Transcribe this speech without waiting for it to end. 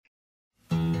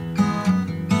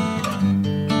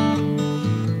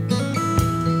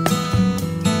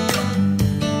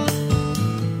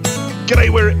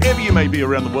Wherever you may be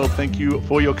around the world, thank you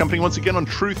for your company once again on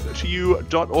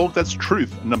truth2u.org. That's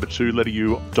truth, number 2, letter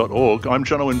u.org. I'm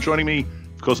Jono, and joining me,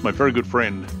 of course, my very good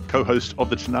friend, co-host of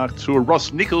the Tanakh Tour,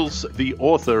 Ross Nichols, the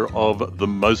author of The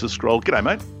Moses Scroll. G'day,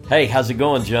 mate. Hey, how's it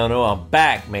going, Jono? I'm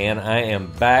back, man. I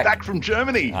am back. Back from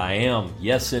Germany. I am.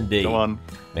 Yes, indeed. Go on.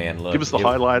 Man, look. Give us the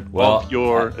highlight of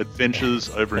your adventures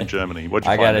over in Germany. What'd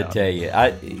you find out? I got to tell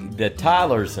you, the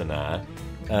Tylers and I,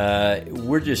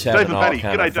 we're just having Dave and all Patty.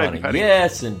 kind G'day, of Dave funny. and Patty.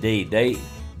 Yes, indeed.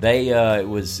 It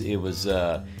was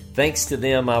thanks to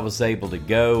them I was able to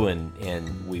go,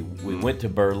 and we went to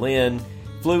Berlin,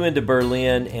 flew into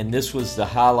Berlin, and this was the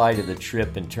highlight of the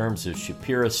trip in terms of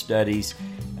Shapira studies.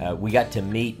 We got to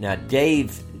meet. Now,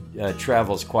 Dave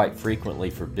travels quite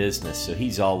frequently for business, so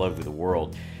he's all over the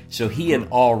world. So he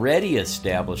had already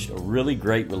established a really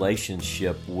great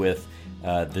relationship with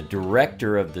the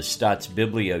director of the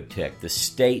Staatsbibliothek, the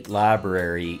state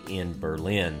library in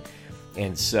Berlin.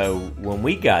 And so when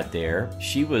we got there,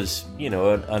 she was,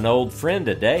 an old friend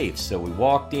of Dave's. So we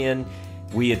walked in.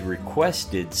 We had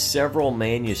requested several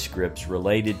manuscripts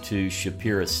related to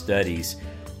Shapira studies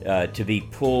to be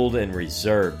pulled and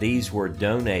reserved. These were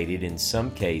donated in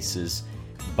some cases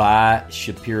by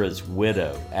Shapira's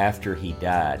widow after he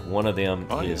died. One of them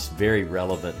is very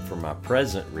relevant for my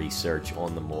present research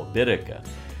on the Moabitica.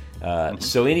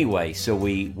 So anyway,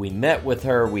 we met with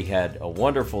her. We had a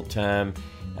wonderful time.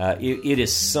 It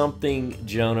is something,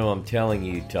 Jono, I'm telling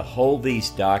you, to hold these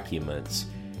documents,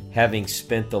 having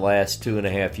spent the last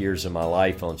 2.5 years of my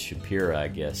life on Shapira, I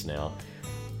guess now,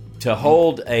 to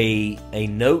hold a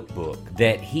notebook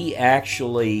that he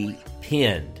actually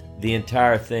penned, the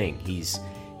entire thing. He's,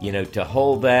 to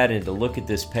hold that and to look at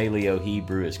this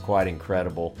Paleo-Hebrew is quite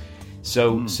incredible.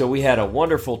 So we had a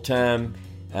wonderful time,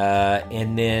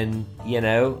 and then,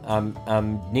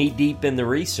 I'm knee deep in the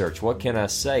research. What can I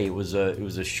say? It was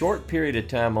a short period of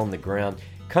time on the ground.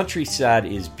 Countryside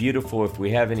is beautiful. If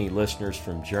we have any listeners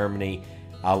from Germany,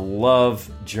 I love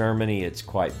Germany. It's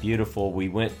quite beautiful. We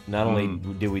went, not only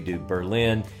did we do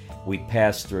Berlin, we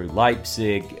passed through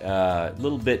Leipzig, a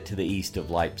little bit to the east of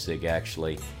Leipzig,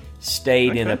 actually.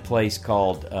 Stayed in a place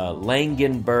called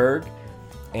Langenberg,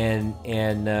 and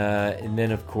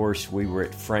then, of course, we were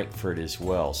at Frankfurt as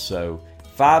well. So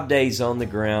 5 days on the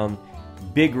ground,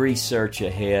 big research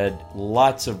ahead,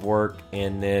 lots of work,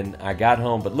 and then I got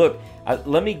home. But look,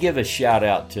 let me give a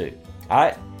shout-out, too.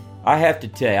 I have to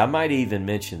tell you, I might even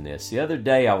mention this. The other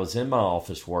day I was in my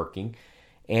office working,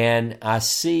 and I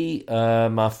see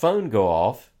my phone go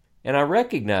off, and I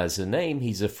recognize the name.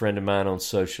 He's a friend of mine on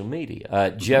social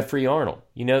media, Jeffrey Arnold.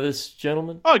 You know this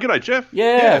gentleman? Oh, g'day, Jeff.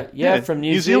 Yeah, from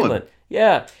New Zealand.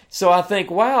 Yeah, so I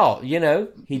think, wow,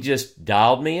 he just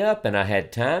dialed me up, and I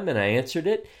had time, and I answered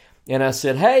it, and I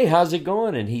said, hey, how's it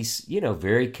going? And he's,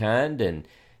 very kind, and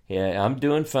yeah, I'm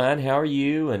doing fine. How are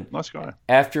you? And nice guy.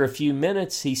 After a few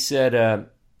minutes, he said,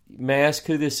 may I ask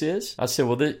who this is? I said,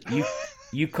 well,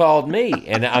 you called me.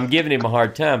 And I'm giving him a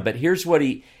hard time. But here's what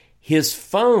his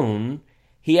phone,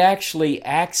 he actually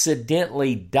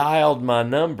accidentally dialed my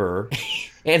number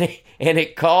and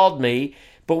it called me.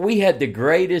 But we had the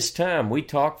greatest time. We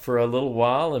talked for a little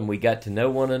while and we got to know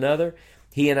one another.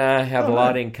 He and I have a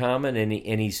lot in common, and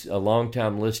he's a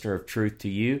longtime listener of Truth to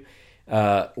You.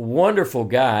 Wonderful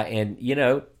guy, and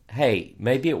hey,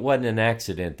 maybe it wasn't an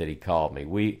accident that he called me.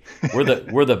 We're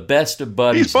the best of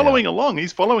buddies. He's following along.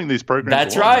 He's following these programs.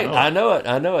 That's right. I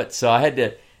know it. So I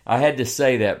had to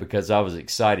say that because I was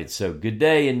excited. So good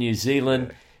day in New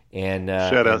Zealand, and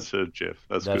shout out to Jeff.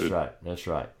 That's good. That's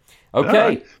right. Okay.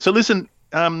 Right. So listen,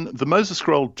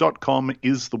 themosesscroll.com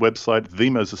is the website.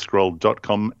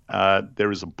 Themosesscroll.com.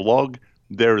 There is a blog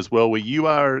there as well, where you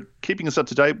are keeping us up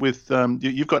to date with,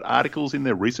 you've got articles in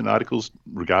there, recent articles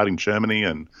regarding Germany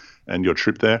and your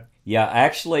trip there. Yeah,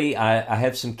 actually, I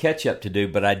have some catch-up to do,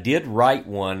 but I did write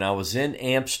one. I was in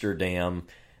Amsterdam,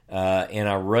 and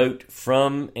I wrote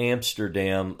from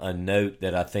Amsterdam a note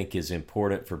that I think is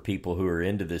important for people who are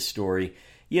into this story.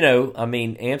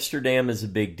 Amsterdam is a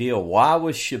big deal. Why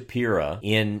was Shapira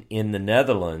in the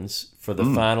Netherlands for the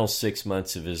final 6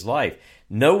 months of his life?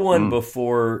 No one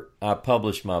before I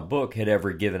published my book had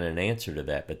ever given an answer to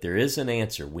that, but there is an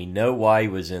answer. We know why he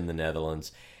was in the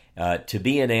Netherlands. To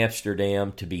be in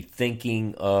Amsterdam, to be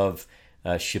thinking of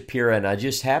Shapira, and I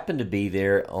just happened to be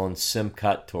there on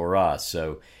Simchat Torah.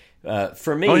 So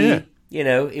for me,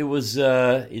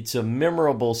 it's a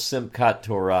memorable Simchat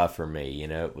Torah for me.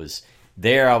 It was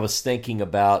there I was thinking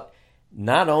about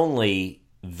not only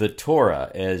the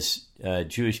Torah, as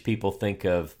Jewish people think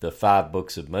of the 5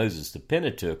 books of Moses, the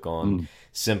Pentateuch, on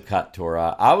Simchat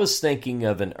Torah. I was thinking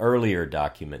of an earlier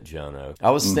document, Jono.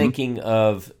 I was thinking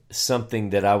of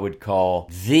something that I would call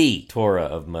the Torah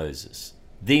of Moses,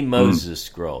 the Moses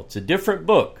Scroll. It's a different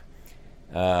book,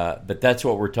 but that's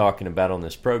what we're talking about on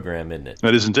this program, isn't it?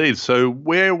 It is indeed. So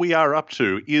where we are up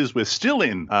to is we're still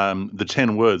in the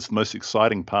 10 words, the most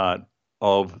exciting part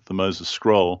of the Moses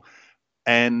Scroll.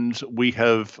 And we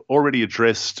have already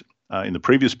addressed in the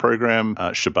previous program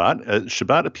Shabbat.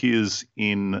 Shabbat appears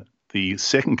in the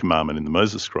second commandment in the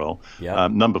Moses Scroll,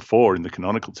 number 4 in the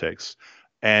canonical text.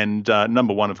 And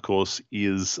number 1, of course,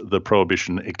 is the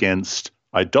prohibition against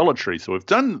idolatry. So we've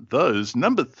done those.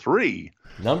 Number 3.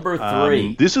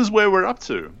 This is where we're up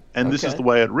to. And this is the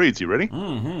way it reads. You ready?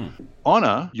 Mm-hmm.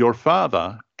 Honor your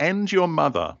father and your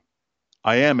mother.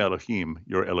 I am Elohim,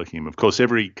 your Elohim. Of course,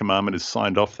 every commandment is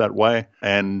signed off that way,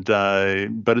 and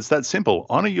but it's that simple.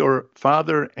 Honor your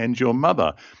father and your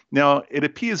mother. Now, it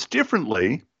appears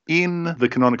differently in the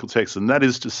canonical text, and that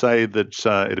is to say that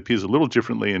it appears a little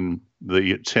differently in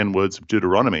the 10 words of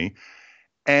Deuteronomy,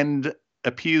 and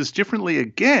appears differently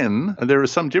again. And there are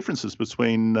some differences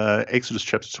between Exodus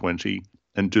chapter 20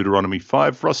 and Deuteronomy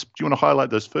 5. Ross, do you want to highlight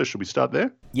those first? Should we start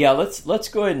there? Yeah, let's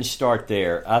go ahead and start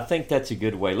there. I think that's a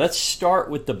good way. Let's start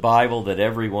with the Bible that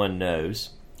everyone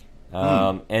knows.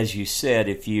 As you said,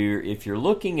 if you're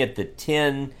looking at the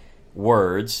 10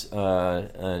 words,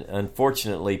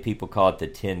 unfortunately people call it the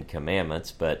 10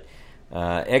 Commandments, but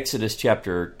Exodus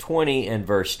chapter 20 and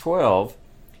verse 12,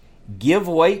 give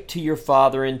weight to your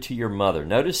father and to your mother.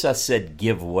 Notice I said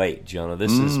give weight, Jonah.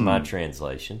 This is my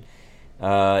translation.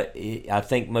 I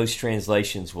think most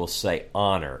translations will say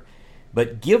honor.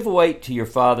 But give weight to your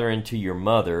father and to your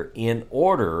mother in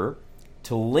order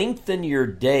to lengthen your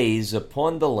days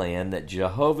upon the land that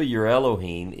Jehovah your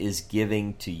Elohim is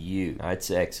giving to you. That's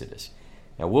Exodus.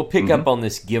 Now, we'll pick up on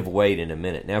this give weight in a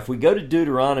minute. Now, if we go to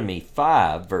Deuteronomy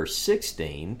 5, verse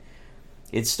 16,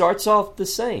 it starts off the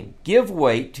same. Give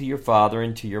weight to your father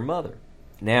and to your mother.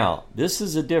 Now, this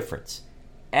is a difference.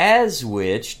 As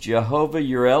which Jehovah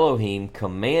your Elohim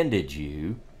commanded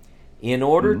you, in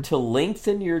order to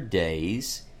lengthen your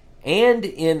days, and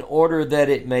in order that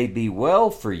it may be well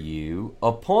for you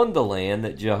upon the land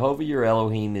that Jehovah your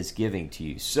Elohim is giving to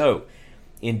you. So,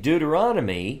 in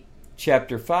Deuteronomy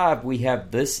chapter 5, we have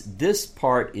this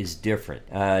part is different.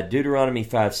 Deuteronomy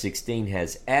 5:16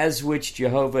 has, as which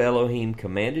Jehovah Elohim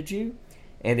commanded you,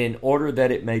 and in order that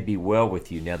it may be well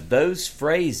with you. Now, those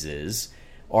phrases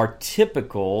are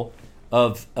typical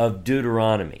of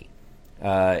Deuteronomy.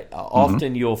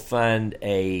 Often you'll find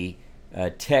a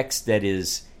text that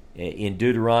is in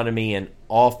Deuteronomy, and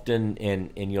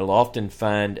you'll often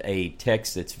find a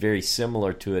text that's very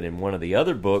similar to it in one of the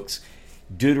other books.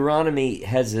 Deuteronomy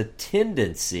has a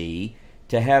tendency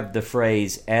to have the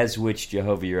phrase, as which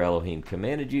Jehovah your Elohim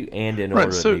commanded you, and in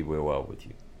order that it be well with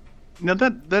you. Now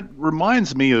that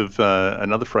reminds me of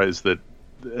another phrase that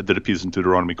appears in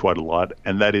Deuteronomy quite a lot,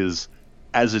 and that is,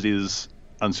 as it is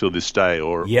until this day,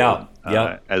 or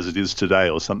as it is today,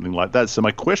 or something like that. So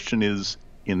my question is,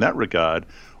 in that regard,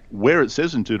 where it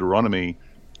says in Deuteronomy,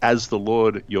 as the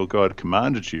Lord your God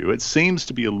commanded you, it seems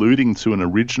to be alluding to an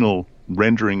original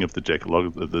rendering of the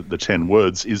Decalogue, the 10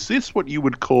 words. Is this what you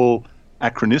would call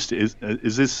anachronistic?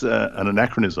 Is this an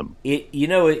anachronism?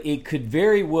 It could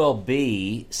very well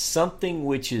be something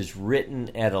which is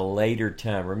written at a later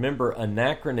time. Remember,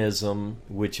 anachronism,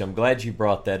 which I'm glad you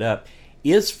brought that up,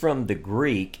 is from the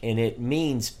Greek, and it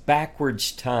means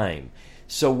backwards time.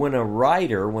 So when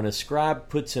a scribe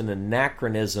puts an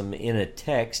anachronism in a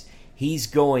text, he's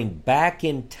going back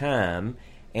in time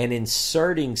and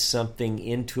inserting something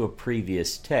into a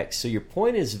previous text. So your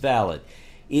point is valid.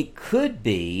 It could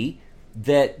be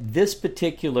that this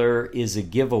particular is a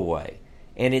giveaway.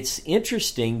 And it's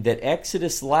interesting that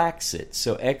Exodus lacks it.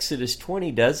 So Exodus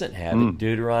 20 doesn't have it.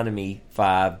 Deuteronomy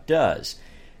 5 does.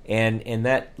 And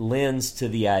that lends to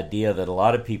the idea that a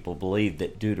lot of people believe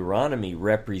that Deuteronomy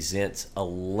represents a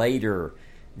later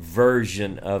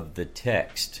version of the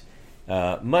text,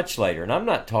 much later. And I'm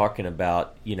not talking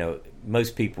about,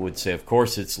 most people would say, of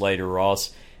course it's later,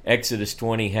 Ross. Exodus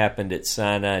 20 happened at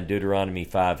Sinai, and Deuteronomy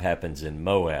 5 happens in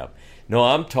Moab. No,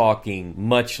 I'm talking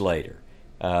much later.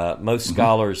 Most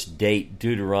scholars date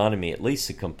Deuteronomy, at least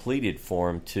the completed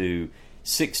form, to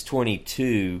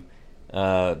 622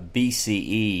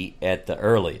 BCE at the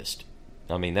earliest.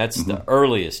 I mean, that's the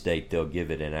earliest date they'll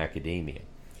give it in academia.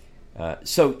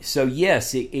 So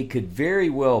yes, it could very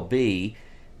well be,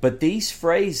 but these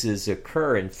phrases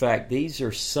occur. In fact, these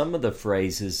are some of the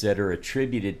phrases that are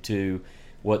attributed to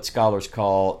what scholars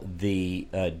call the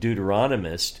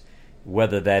Deuteronomist,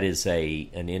 whether that is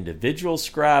an individual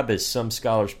scribe, as some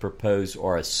scholars propose,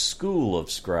 or a school of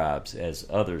scribes, as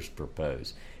others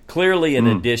propose. Clearly an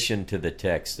addition to the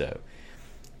text, though.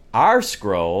 Our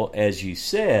scroll, as you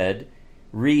said,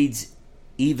 reads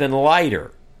even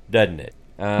lighter, doesn't it?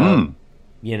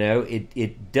 You know,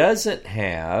 it doesn't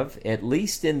have, at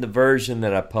least in the version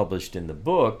that I published in the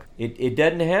book, it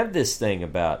doesn't have this thing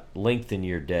about lengthen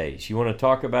your days. You want to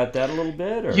talk about that a little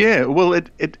bit? Or? Yeah, well,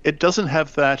 it doesn't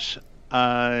have that,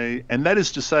 and that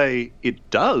is to say, it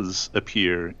does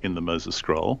appear in the Moses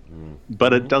Scroll,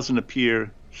 but it doesn't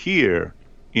appear here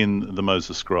in the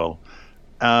Moses Scroll.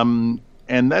 And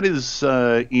that is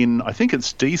in, I think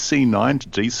it's DC 9 to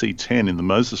DC 10 in the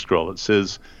Moses Scroll. It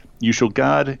says, "You shall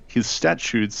guard his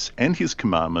statutes and his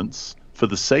commandments for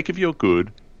the sake of your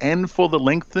good and for the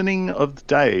lengthening of the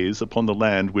days upon the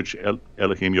land which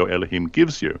Elohim, your Elohim,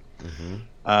 gives you."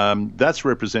 That's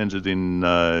represented in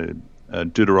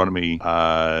Deuteronomy,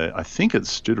 I think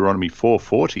it's Deuteronomy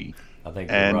 4:40. I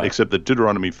think you're right. Except that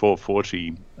Deuteronomy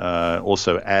 4:40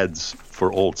 also adds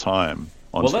for all time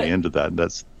onto the end of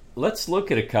that. Let's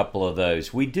look at a couple of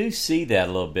those. We do see that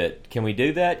a little bit. Can we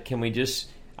do that? Can we just...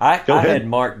 I had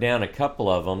marked down a couple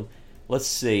of them. Let's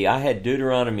see. I had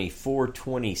Deuteronomy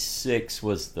 4:26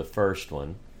 was the first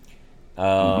one.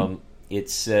 It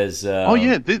says...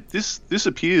 this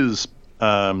appears...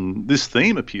 this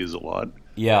theme appears a lot.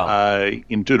 Yeah.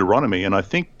 In Deuteronomy, and I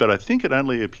think it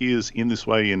only appears in this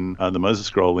way in the Moses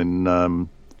Scroll in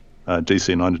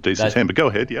DC 9 to DC 10. But go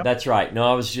ahead, yeah. That's right. No,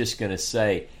 I was just going to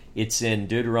say it's in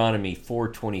Deuteronomy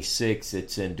 4:26.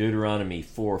 It's in Deuteronomy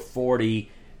 4:40.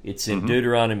 It's in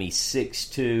Deuteronomy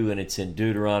 6:2, and it's in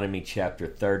Deuteronomy chapter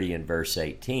 30 and verse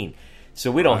 18. So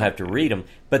we don't have to read them.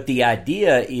 But the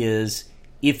idea is,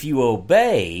 if you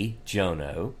obey,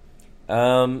 Jono,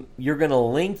 you're going to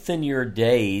lengthen your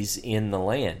days in the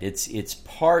land. It's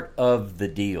part of the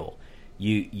deal.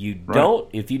 You don't,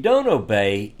 if you don't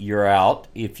obey, you're out.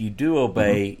 If you do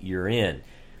obey, you're in.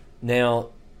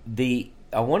 Now,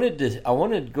 I wanted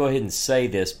to go ahead and say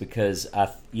this because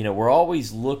we're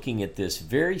always looking at this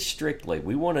very strictly.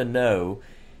 We want to know,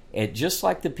 and just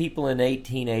like the people in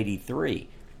 1883,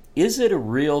 is it a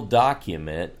real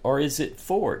document or is it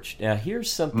forged? Now,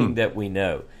 here's something that we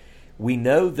know. We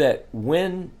know that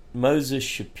when Moses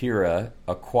Shapira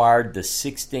acquired the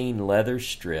 16 leather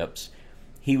strips,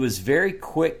 he was very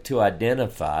quick to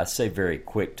identify, I say very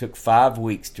quick, took 5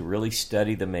 weeks to really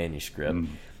study the manuscript.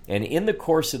 And in the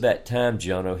course of that time,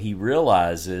 Jono, he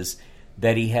realizes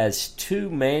that he has two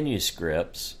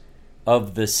manuscripts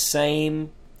of the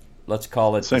same, let's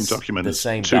call it same document. The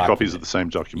same two document. Copies of the same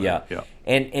document. Yeah.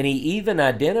 And he even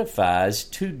identifies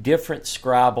two different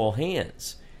scribal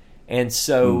hands. And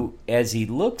so as he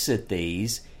looks at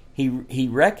these, he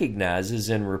recognizes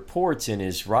and reports in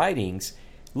his writings,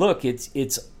 look,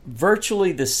 it's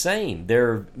virtually the same. There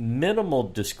are minimal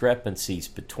discrepancies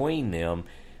between them,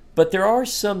 but there are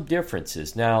some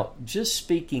differences. Now, just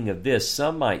speaking of this,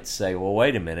 some might say, well,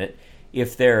 wait a minute.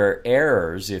 If there are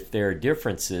errors, if there are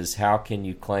differences, how can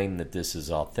you claim that this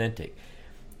is authentic?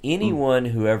 Anyone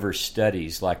who ever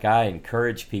studies, like I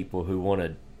encourage people who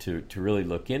wanted to really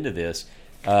look into this,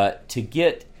 to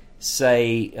get,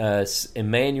 say,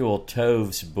 Emmanuel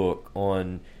Tove's book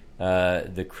on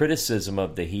the criticism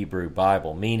of the Hebrew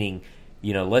Bible, meaning,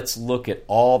 let's look at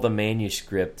all the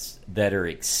manuscripts that are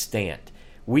extant.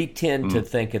 We tend to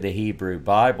think of the Hebrew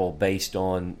Bible based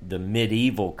on the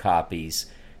medieval copies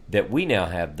that we now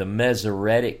have, the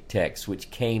Masoretic text,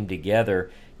 which came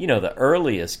together. The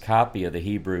earliest copy of the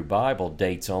Hebrew Bible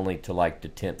dates only to like the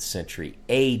 10th century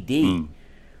A.D.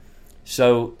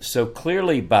 So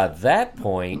clearly by that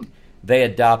point, they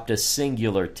adopt a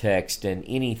singular text, and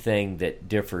anything that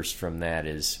differs from that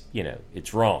is,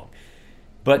 it's wrong.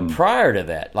 But prior to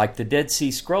that, like the Dead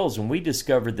Sea Scrolls, when we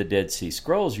discovered the Dead Sea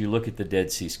Scrolls, you look at the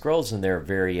Dead Sea Scrolls and there are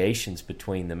variations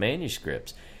between the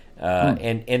manuscripts.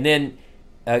 And then,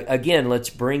 again, let's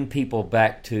bring people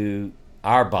back to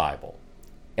our Bible.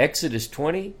 Exodus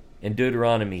 20 and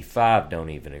Deuteronomy 5 don't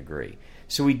even agree.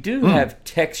 So we do have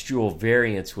textual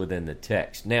variance within the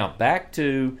text. Now, back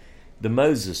to the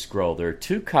Moses Scroll. There are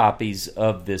two copies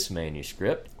of this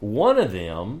manuscript. One of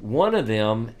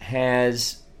them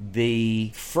has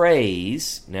the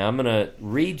phrase, now I'm going to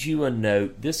read you a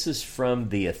note. This is from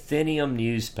the Athenaeum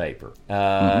newspaper,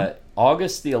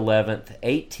 August the 11th,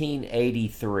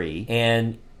 1883,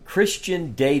 and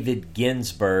Christian David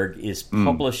Ginsburg is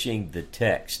publishing the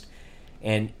text.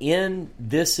 And in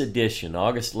this edition,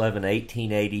 August 11,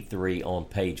 1883, on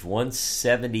page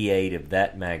 178 of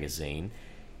that magazine,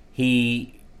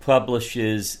 he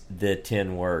publishes the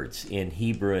 10 words in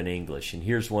Hebrew and English. And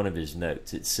here's one of his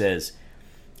notes. It says,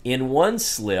 In one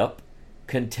slip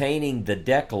containing the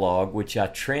Decalogue, which I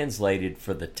translated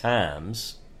for the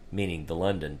Times, meaning the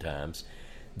London Times,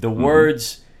 the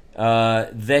words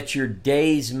that your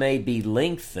days may be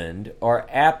lengthened are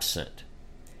absent,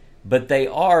 but they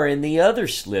are in the other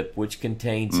slip, which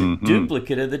contains a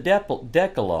duplicate of the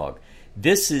Decalogue.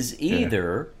 This is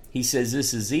either, he says,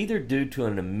 this is either due to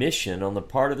an omission on the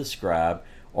part of the scribe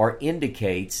or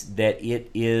indicates that it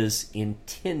is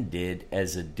intended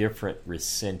as a different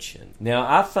recension. Now,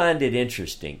 I find it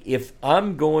interesting. If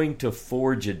I'm going to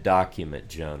forge a document,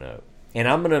 Jono, and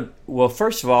I'm going to, well,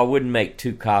 first of all, I wouldn't make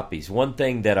two copies. One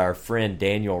thing that our friend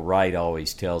Daniel Wright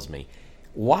always tells me,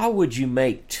 why would you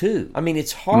make two? I mean,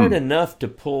 it's hard enough to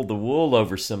pull the wool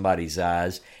over somebody's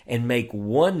eyes and make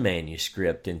one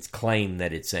manuscript and claim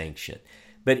that it's ancient.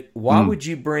 But why would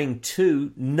you bring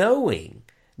two knowing,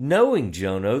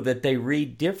 Jono, that they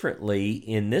read differently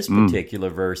in this particular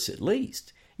verse at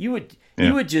least? You would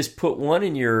just put one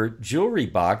in your jewelry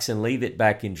box and leave it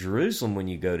back in Jerusalem when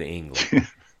you go to England.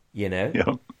 You know?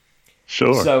 Yeah,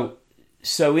 sure.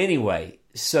 So anyway,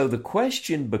 so the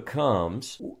question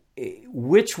becomes,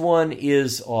 which one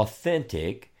is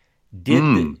authentic?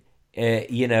 Or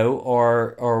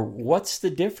what's the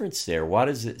difference there? Why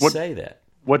does it say that?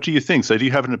 What do you think? So do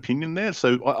you have an opinion there?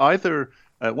 So either,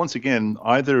 once again,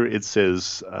 either it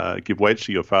says, give weight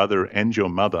to your father and your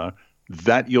mother,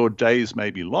 that your days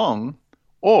may be long,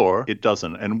 or it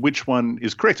doesn't. And which one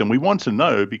is correct? And we want to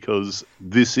know because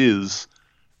this is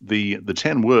the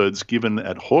 10 words given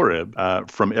at Horeb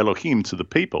from Elohim to the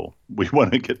people. We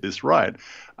want to get this right.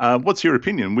 What's your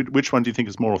opinion? Which one do you think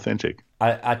is more authentic?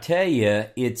 I tell you,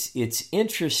 it's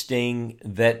interesting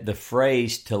that the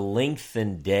phrase to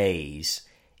lengthen days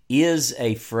is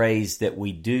a phrase that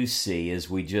we do see, as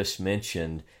we just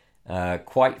mentioned,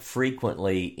 quite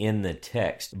frequently in the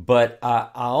text. But I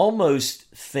almost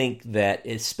think that,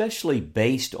 especially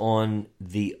based on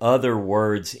the other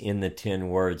words in the 10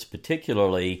 words,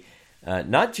 particularly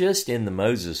not just in the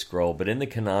Moses scroll, but in the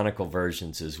canonical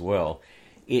versions as well,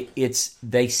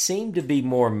 they seem to be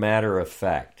more matter of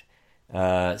fact.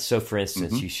 So, for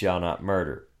instance, you shall not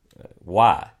murder.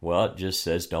 Why? Well, it just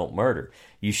says don't murder.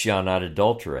 You shall not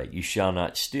adulterate. You shall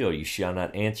not steal. You shall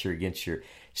not answer against your...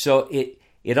 So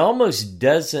it almost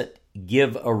doesn't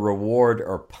give a reward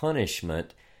or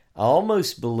punishment. I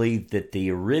almost believe that the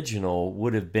original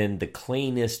would have been the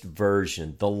cleanest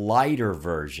version, the lighter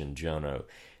version, Jono,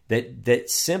 that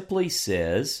simply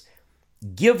says,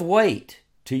 give weight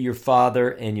to your father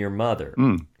and your mother,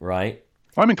 right?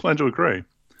 I'm inclined to agree.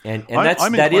 And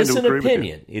that is an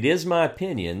opinion. It is my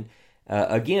opinion.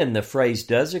 Again, the phrase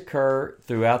does occur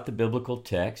throughout the biblical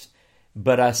text,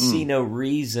 but I see no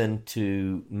reason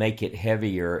to make it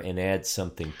heavier and add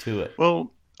something to it.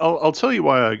 Well, I'll tell you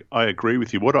why I agree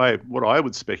with you. What I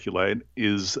would speculate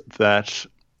is that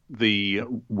the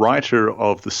writer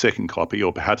of the second copy,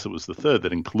 or perhaps it was the third,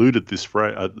 that included this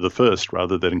phrase, the first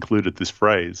rather, that included this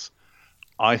phrase,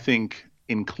 I think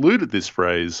included this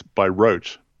phrase by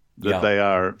rote, that they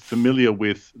are familiar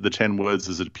with the 10 words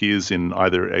as it appears in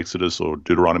either Exodus or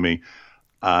Deuteronomy,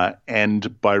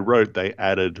 and by rote they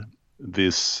added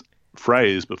this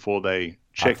phrase before they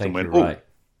checked and went, right.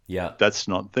 Yeah, that's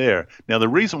not there. Now, the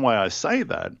reason why I say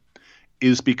that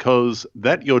is because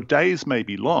that your days may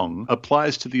be long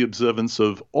applies to the observance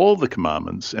of all the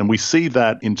commandments. And we see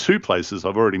that in two places.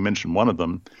 I've already mentioned one of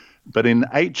them. But in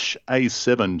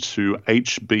HA7 to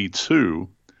HB2,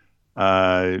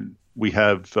 we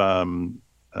have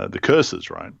the curses,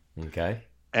 right? Okay.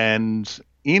 And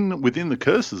within the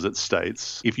curses, it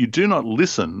states, if you do not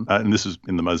listen, and this is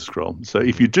in the Moses scroll, so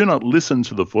if you do not listen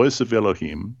to the voice of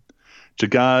Elohim, to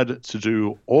guard, to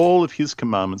do all of his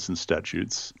commandments and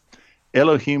statutes,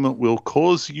 Elohim will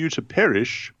cause you to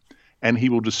perish, and he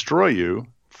will destroy you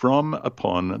from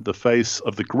upon the face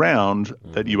of the ground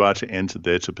that you are to enter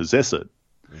there to possess it.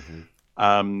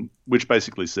 Which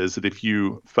basically says that if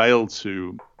you fail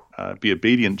to be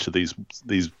obedient to these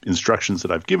instructions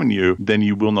that I've given you, then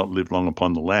you will not live long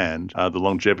upon the land. The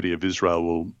longevity of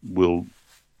Israel will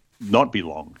not be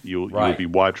long. You'll be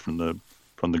wiped from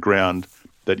the ground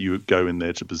that you go in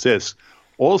there to possess.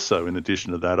 Also, in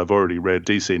addition to that, I've already read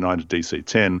DC 9 to DC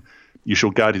 10. You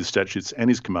shall guard his statutes and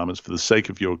his commandments for the sake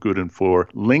of your good and for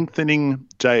lengthening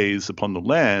days upon the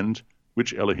land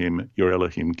which Elohim, your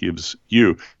Elohim, gives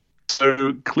you.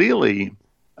 So clearly,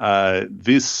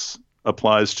 this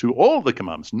applies to all the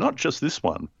commandments, not just this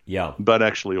one, but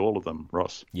actually all of them,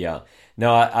 Ross. Yeah.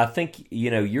 No, I think,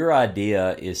 your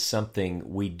idea is something,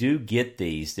 we do get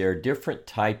these. There are different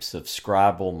types of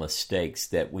scribal mistakes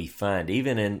that we find,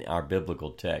 even in our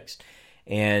biblical text.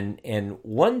 And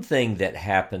one thing that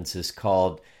happens is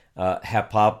called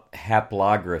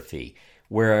haplography,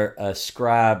 where a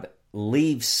scribe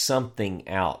leaves something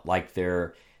out, like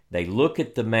they look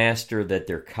at the master that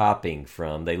they're copying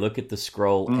from. They look at the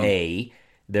scroll A.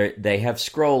 They have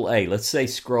scroll A. Let's say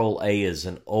scroll A is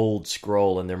an old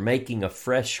scroll, and they're making a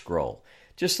fresh scroll,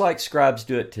 just like scribes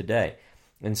do it today.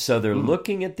 And so they're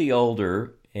looking at the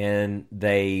older, and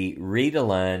they read a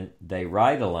line, they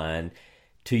write a line.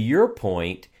 To your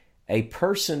point, a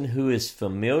person who is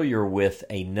familiar with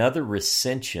another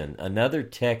recension, another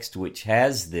text which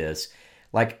has this,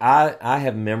 like I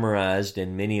have memorized,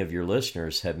 and many of your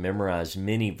listeners have memorized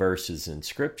many verses in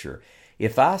Scripture.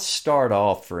 If I start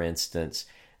off, for instance,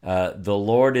 the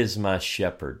Lord is my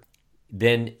shepherd,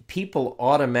 then people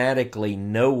automatically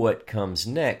know what comes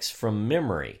next from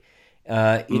memory.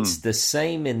 It's the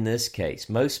same in this case.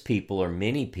 Most people, or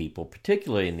many people,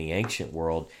 particularly in the ancient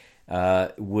world,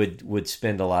 would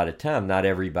spend a lot of time. Not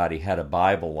everybody had a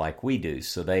Bible like we do,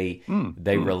 so they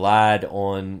relied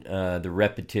on the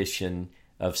repetition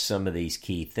of some of these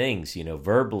key things,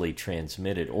 verbally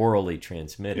transmitted, orally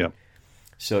transmitted. Yeah.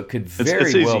 So it could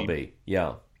very well be,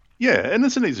 yeah. Yeah, and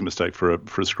it's an easy mistake for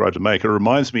a scribe to make. It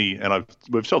reminds me, and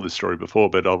we've told this story before,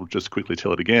 but I'll just quickly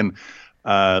tell it again.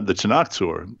 The Tanakh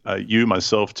tour, you,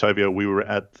 myself, Tovia, we were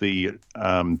at the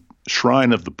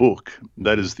Shrine of the Book.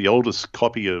 That is the oldest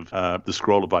copy of the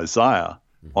scroll of Isaiah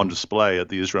on display at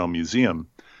the Israel Museum.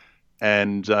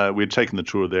 And we had taken the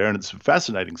tour there, and it's a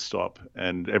fascinating stop,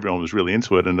 and everyone was really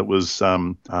into it. And it was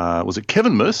it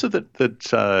Kevin Mercer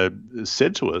that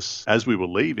said to us as we were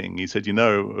leaving, he said,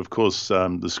 of course,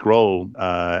 the scroll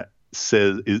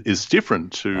is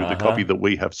different to the copy that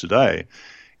we have today,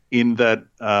 in that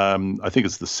I think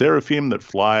it's the seraphim that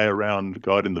fly around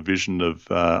God in the vision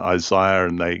of Isaiah,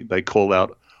 and they call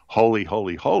out, "Holy,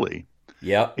 holy, holy."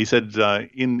 Yeah, he said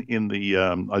in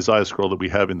the Isaiah scroll that we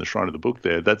have in the Shrine of the Book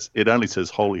there, it only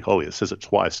says "Holy, holy." It says it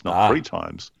twice, not three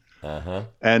times.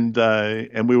 And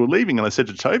we were leaving, and I said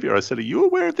to Tovia, I said, "Are you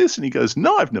aware of this?" And he goes,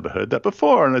 "No, I've never heard that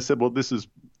before." And I said, "Well, this is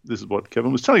what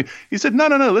Kevin was telling you." He said, No,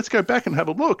 let's go back and have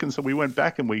a look. And so we went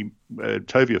back, and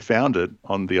Tovia found it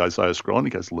on the Isaiah scroll, and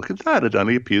he goes, "Look at that, it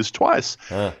only appears twice."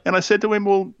 And I said to him,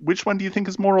 "Well, which one do you think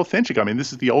is more authentic? I mean,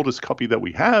 this is the oldest copy that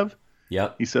we have." Yeah.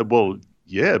 He said, "Well,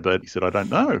 yeah, but," he said, "I don't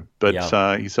know." But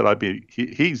he said,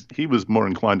 he was more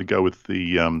inclined to go with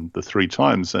the three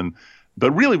times,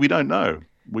 but really we don't know.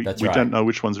 We don't know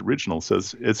which one's original. So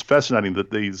it's fascinating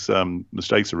that these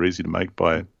mistakes are easy to make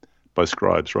by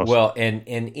scribes, Ross. Well, and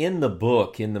in the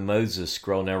book, in the Moses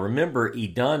scroll, now remember,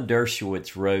 Edon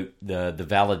Dershowitz wrote the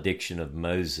Valediction of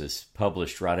Moses,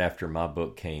 published right after my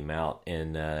book came out.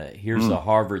 And here's a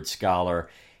Harvard scholar.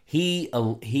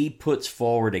 He puts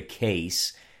forward a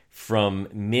case from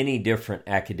many different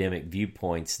academic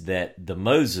viewpoints that the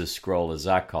Moses scroll, as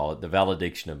I call it, the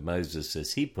Valediction of Moses,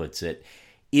 as he puts it,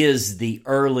 is the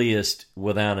earliest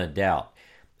without a doubt.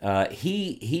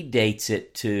 He dates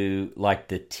it to like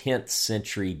the 10th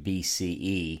century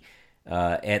BCE,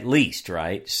 at least,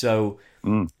 right? So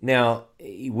now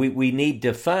we need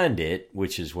to find it,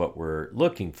 which is what we're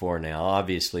looking for now,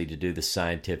 obviously, to do the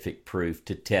scientific proof,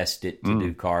 to test it, to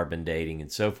do carbon dating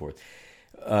and so forth.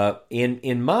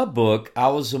 In my book, I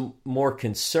was more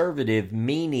conservative,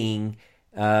 meaning,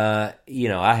 I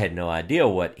had no idea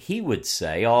what he would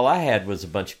say. All I had was a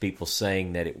bunch of people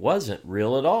saying that it wasn't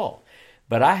real at all.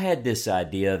 But I had this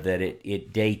idea that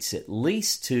it dates at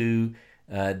least to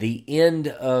the end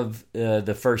of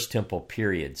the First Temple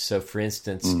period. So, for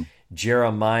instance,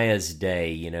 Jeremiah's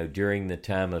day, during the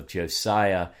time of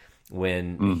Josiah,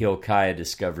 when Hilkiah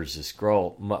discovers the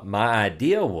scroll, my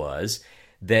idea was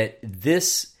that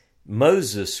this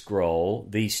Moses scroll,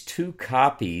 these two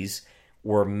copies,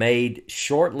 were made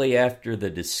shortly after the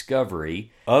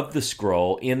discovery of the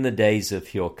scroll in the days of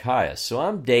Hilkiah. So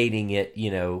I'm dating it,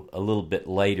 a little bit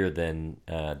later than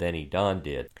Edon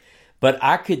did. But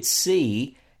I could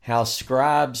see how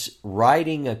scribes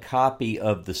writing a copy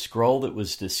of the scroll that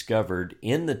was discovered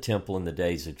in the temple in the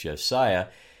days of Josiah,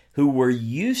 who were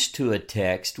used to a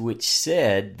text which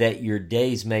said that your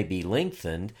days may be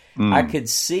lengthened, I could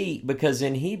see, because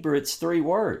in Hebrew it's 3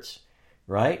 words,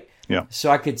 right? Yeah. So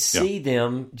I could see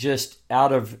them just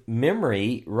out of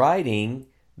memory writing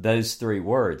those 3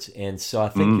 words. And so I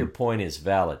think your point is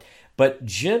valid. But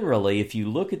generally, if you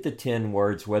look at the 10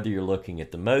 words, whether you're looking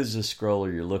at the Moses scroll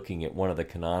or you're looking at one of the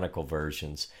canonical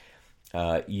versions,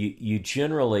 you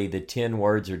generally, the 10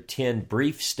 words are 10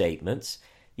 brief statements.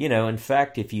 In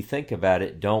fact, if you think about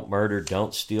it, don't murder,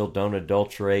 don't steal, don't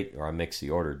adulterate, or I mix the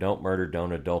order, don't murder,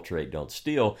 don't adulterate, don't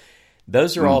steal.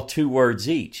 Those are all 2 words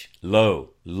each.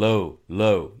 Lo, lo,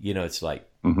 lo. It's like,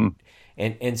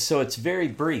 and so it's very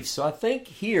brief. So I think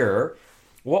here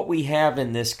what we have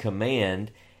in this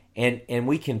command, and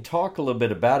we can talk a little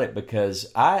bit about it,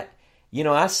 because I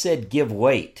said give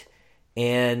weight,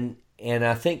 and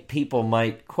I think people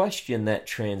might question that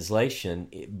translation,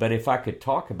 but if I could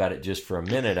talk about it just for a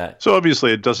minute. So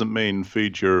obviously it doesn't mean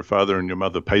feed your father and your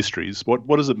mother pastries. What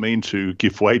does it mean to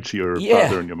give weight to your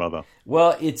father and your mother?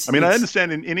 Well, I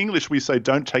understand in English we say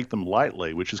don't take them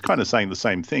lightly, which is kind of saying the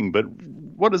same thing, but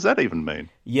what does that even mean?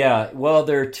 Yeah, well,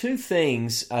 there are two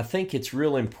things. I think it's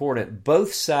real important.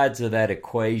 Both sides of that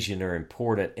equation are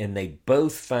important, and they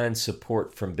both find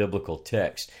support from biblical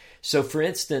text. So, for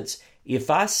instance,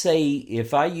 if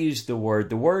I use the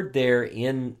word there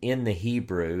in the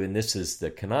Hebrew, and this is the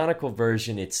canonical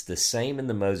version, it's the same in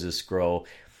the Moses Scroll,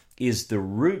 is the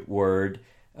root word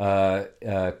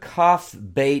kaf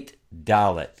beit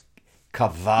dalet.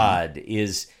 Kavad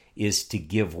is to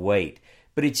give weight.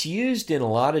 But it's used in a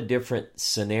lot of different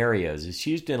scenarios. It's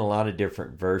used in a lot of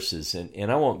different verses,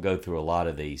 and I won't go through a lot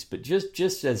of these, but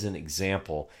just as an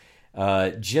example,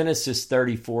 Genesis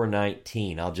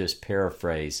 34:19, I'll just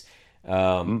paraphrase.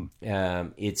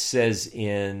 It says,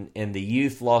 and the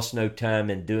youth lost no time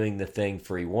in doing the thing,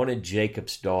 for he wanted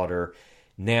Jacob's daughter.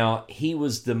 Now he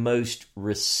was the most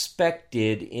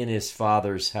respected in his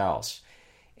father's house.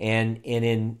 And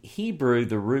in Hebrew,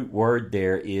 the root word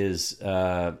there is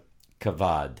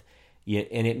kavod,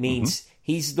 and it means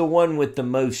he's the one with the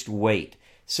most weight.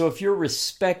 So if you're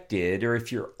respected or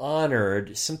if you're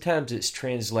honored, sometimes it's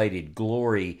translated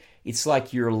glory. It's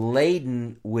like you're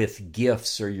laden with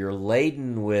gifts or you're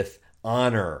laden with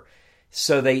honor.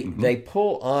 So they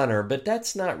pull honor, but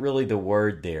that's not really the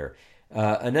word there.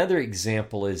 Another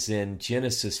example is in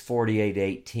Genesis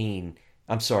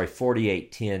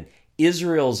 48:10.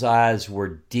 Israel's eyes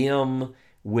were dim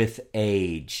with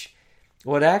age.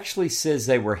 Well, it actually says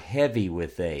they were heavy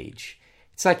with age.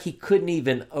 It's like he couldn't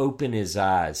even open his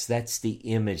eyes. That's the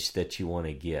image that you want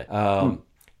to get.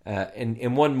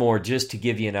 And one more, just to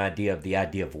give you an idea of the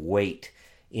idea of weight.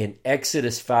 In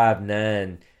Exodus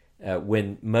 5:9,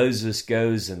 when Moses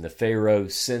goes and the Pharaoh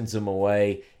sends him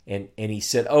away, and he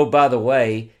said, oh, by the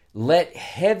way, let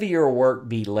heavier work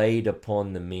be laid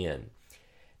upon the men.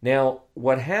 Now,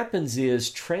 what happens is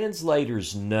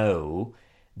translators know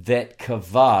that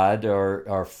kavod,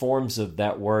 or forms of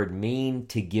that word, mean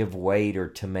to give weight or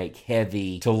to make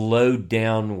heavy, to load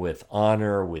down with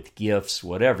honor, with gifts,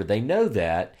 whatever. They know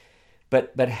that,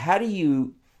 but how do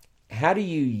you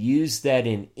use that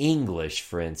in English,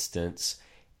 for instance,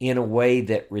 in a way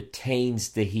that retains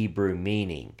the Hebrew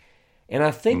meaning? And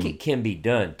I think it can be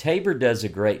done. Tabor does a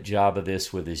great job of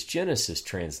this with his Genesis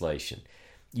translation.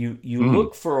 You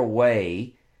look for a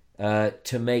way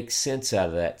to make sense out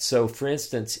of that. So, for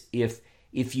instance, if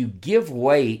you give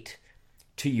weight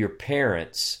to your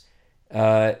parents,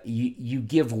 you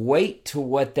give weight to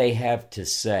what they have to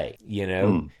say.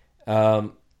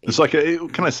 It's like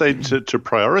can I say to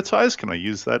prioritize? Can I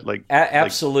use that?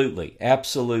 Absolutely.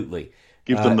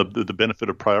 Give them the benefit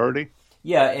of priority.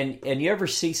 Yeah, and you ever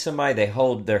see somebody, they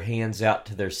hold their hands out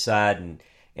to their side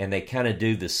and they kind of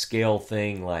do the scale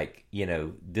thing, like,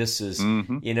 this is,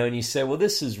 and you say, well,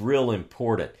 this is real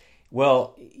important.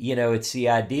 Well, it's the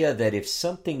idea that if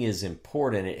something is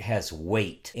important, it has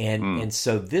weight. And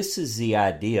so this is the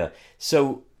idea.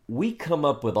 So we come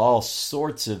up with all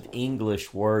sorts of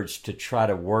English words to try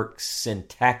to work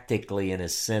syntactically in a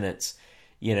sentence,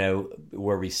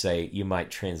 where we say, you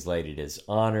might translate it as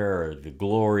honor or the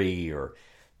glory,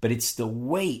 but it's the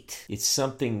weight. It's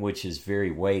something which is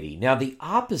very weighty. Now, the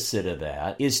opposite of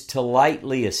that is to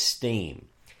lightly esteem.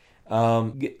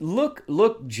 Look,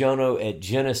 Jono, at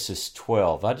Genesis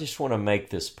 12. I just want to make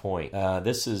this point.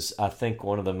 This is, I think,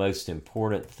 one of the most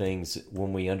important things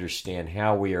when we understand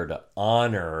how we are to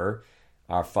honor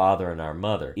our father and our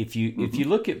mother. If you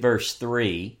look at verse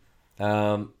 3,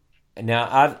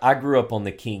 now, I grew up on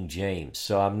the King James,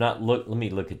 so I'm not let me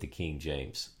look at the King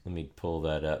James. Let me pull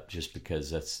that up just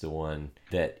because that's the one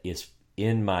that is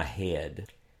in my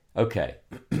head. Okay.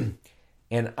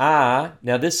 And now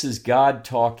this is God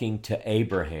talking to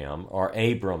Abraham, or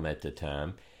Abram at the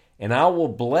time, and I will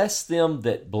bless them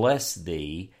that bless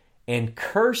thee, and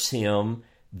curse him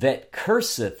that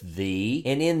curseth thee,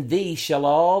 and in thee shall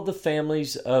all the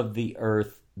families of the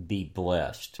earth be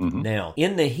blessed. Now,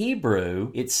 in the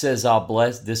Hebrew, it says, I'll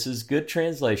bless, this is good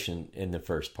translation in the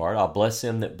first part, I'll bless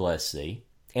them that bless thee,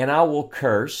 and I will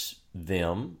curse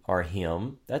them, or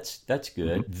him, that's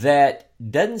good. That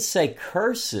doesn't say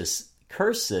curseth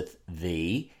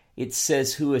thee, it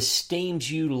says who esteems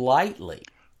you lightly.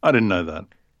 I didn't know that.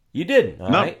 You didn't,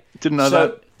 all right? Didn't know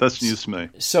that. That's news to me.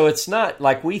 So it's not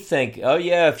like we think, oh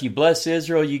yeah, if you bless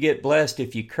Israel, you get blessed.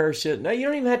 If you curse it, no, you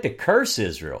don't even have to curse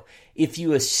Israel. If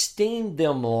you esteem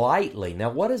them lightly. Now,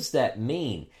 what does that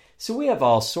mean? So we have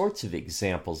all sorts of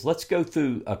examples. Let's go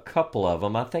through a couple of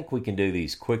them. I think we can do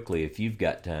these quickly if you've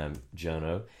got time,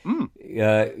 Jono.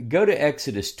 Go to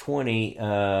Exodus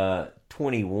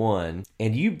 21,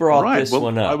 and you brought this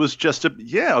one up. I was just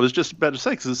about to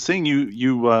say, because seeing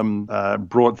you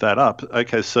brought that up.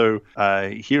 Okay, so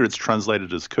here it's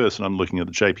translated as curse, and I'm looking at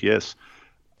the JPS.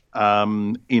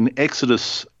 In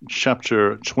Exodus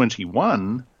chapter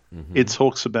 21, it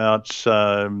talks about,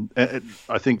 I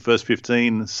think verse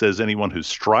 15 says anyone who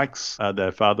strikes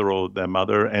their father or their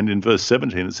mother, and in verse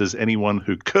 17 it says anyone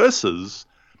who curses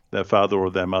their father or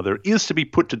their mother is to be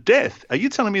put to death. Are you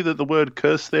telling me that the word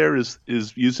curse there is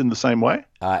used in the same way?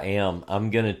 I am.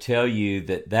 I'm going to tell you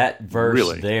that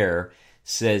verse there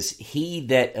says, he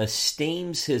that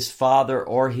esteems his father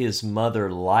or his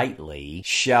mother lightly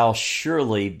shall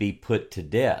surely be put to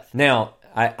death. Now,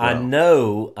 I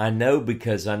know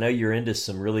because I know you're into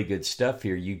some really good stuff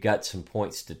here. You got some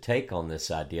points to take on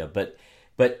this idea, but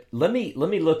let me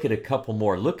look at a couple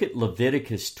more. Look at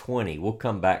Leviticus 20. We'll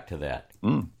come back to that.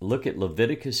 Look at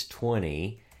Leviticus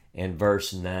 20 and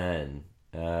verse 9.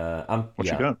 What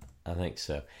you got? I think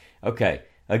so. Okay.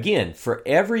 Again, for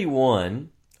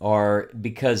everyone, or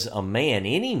because a man,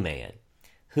 any man,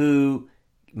 who,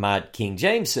 my King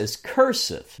James says,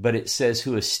 curseth, but it says,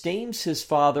 who esteems his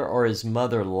father or his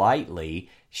mother lightly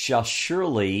shall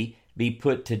surely be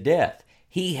put to death.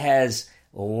 He has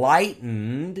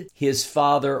lightened his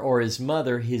father or his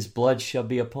mother, his blood shall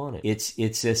be upon it.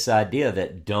 It's this idea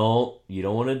that you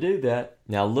don't want to do that.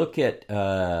 Now look at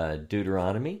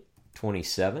Deuteronomy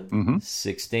 27,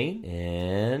 16,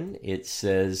 and it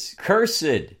says,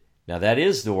 cursed. Now that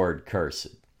is the word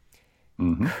cursed.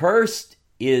 Cursed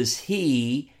is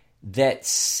he that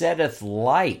setteth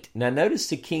light. Now notice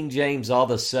the King James all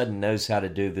of a sudden knows how to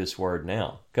do this word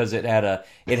now, because it had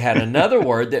another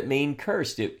word that mean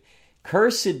cursed.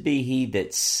 Cursed be he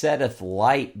that setteth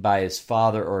light by his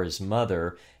father or his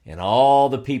mother, and all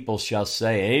the people shall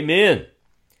say, Amen.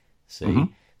 See?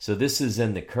 So this is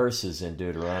in the curses in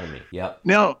Deuteronomy. Yep.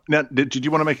 Now, did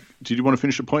you want to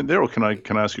finish your point there, or can I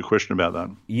ask you a question about that?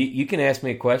 You can ask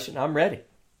me a question. I'm ready.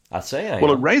 I say I am.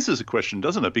 Well, it raises a question,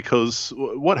 doesn't it? Because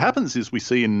what happens is we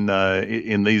see in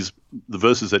the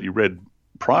verses that you read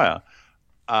prior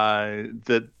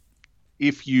that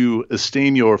if you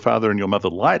esteem your father and your mother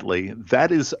lightly,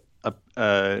 that is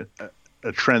a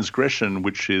transgression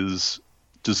which is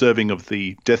deserving of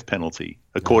the death penalty,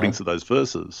 according to those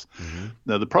verses.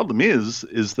 Now, the problem is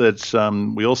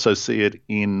that we also see it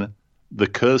in the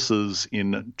curses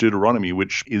in Deuteronomy,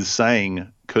 which is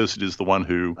saying, cursed is the one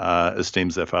who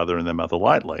esteems their father and their mother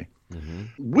lightly.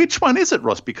 Which one is it,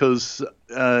 Ross? Because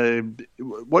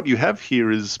what you have here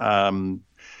is...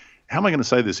 how am I going to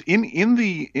say this? In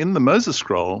the Moses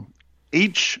scroll,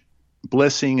 each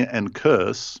blessing and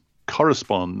curse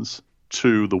corresponds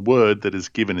to the word that is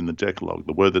given in the Decalogue,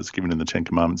 the word that's given in the Ten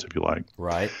Commandments, if you like.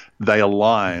 Right. They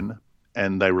align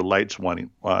and they relate to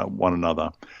one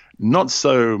another. Not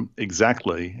so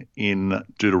exactly in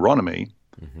Deuteronomy.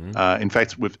 In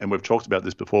fact, we've talked about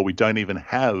this before. We don't even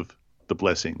have the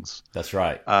blessings. That's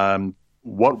right.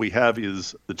 What we have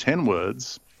is the 10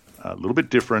 words, a little bit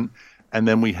different. And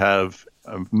then we have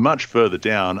much further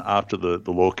down after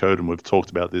the law code, and we've talked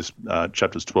about this,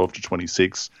 chapters 12 to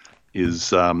 26, is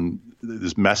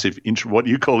this massive, what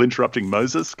you call interrupting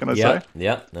Moses, can I say?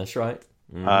 Yeah, that's right.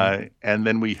 And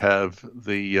then we have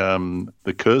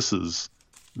the curses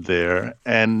there,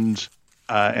 and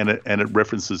it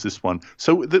references this one.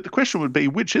 So the question would be,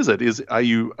 which is it? Are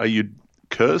you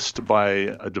cursed by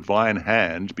a divine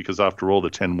hand, because after all the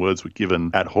 10 words were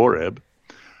given at Horeb?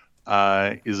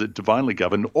 Is it divinely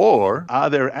governed, or are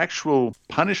there actual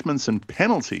punishments and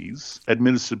penalties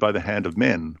administered by the hand of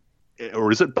men?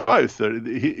 Or is it both?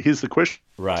 Here's the question.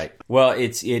 Right. Well,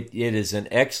 it is an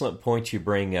excellent point you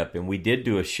bring up, and we did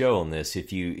do a show on this.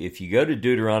 If you go to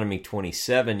Deuteronomy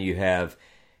 27, you have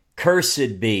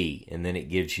cursed be, and then it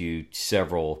gives you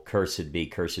several cursed be,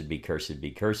 cursed be, cursed be,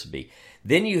 cursed be.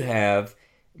 Then you have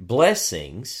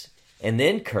blessings, and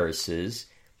then curses,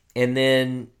 and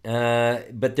then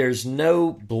but there's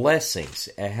no blessings.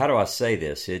 How do I say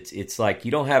this? It's like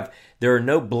there are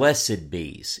no blessed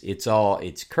bees.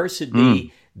 It's cursed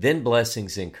be, then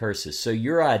blessings and curses. So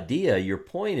your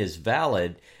point is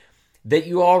valid, that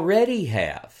you already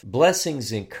have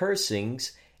blessings and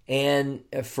cursings, and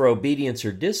for obedience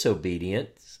or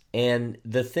disobedience. And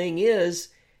the thing is,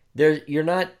 you're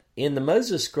not in the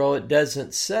Moses scroll. It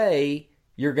doesn't say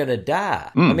you're going to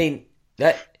die. I mean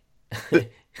that.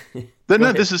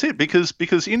 No, this is it because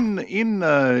in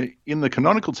the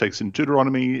canonical text in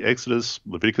Deuteronomy, Exodus,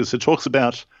 Leviticus, it talks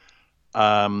about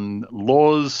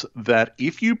laws that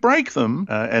if you break them,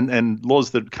 and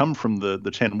laws that come from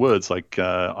the 10 words like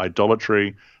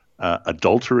idolatry,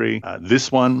 adultery,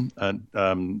 this one,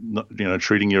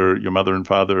 treating your mother and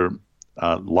father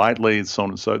lightly, so on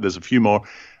and so. There's a few more.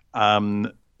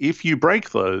 If you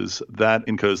break those, that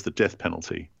incurs the death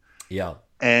penalty. Yeah.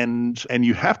 And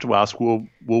you have to ask, well,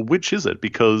 which is it?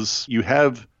 Because you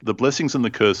have the blessings and the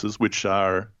curses, which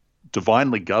are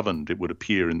divinely governed, it would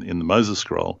appear in the Moses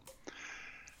scroll.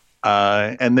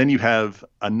 And then you have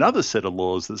another set of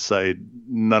laws that say,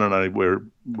 no, we're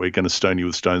going to stone you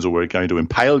with stones, or we're going to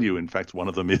impale you. In fact, one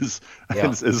of them is,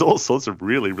 there's all sorts of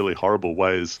really, really horrible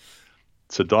ways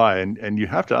to die. And you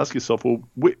have to ask yourself, well,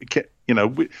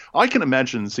 I can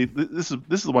imagine, see, this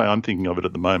is the way I'm thinking of it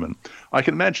at the moment. I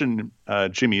can imagine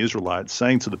Jimmy Israelite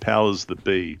saying to the powers that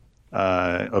be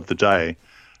of the day,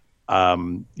 how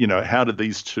do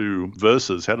these two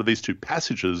verses, how do these two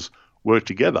passages work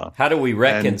together? How do we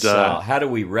reconcile? How do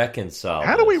we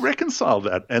reconcile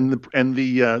that? And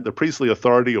the priestly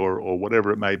authority or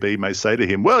whatever it may be may say to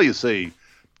him, well, you see,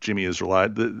 Jimmy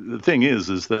Israelite, the thing is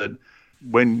that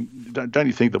don't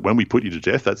you think that when we put you to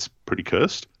death, that's pretty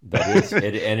cursed? That is,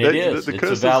 it is. It's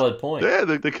a valid point. Yeah,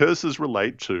 the curses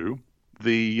relate to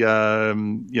the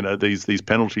these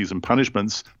penalties and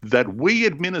punishments that we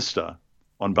administer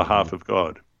on behalf of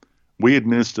God. We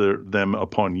administer them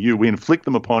upon you. We inflict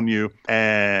them upon you,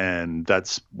 and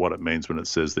that's what it means when it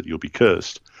says that you'll be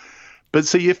cursed. But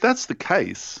see, if that's the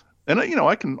case, and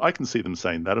I can see them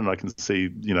saying that, and I can see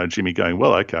Jimmy going,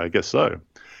 well, okay, I guess so.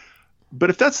 But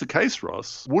if that's the case,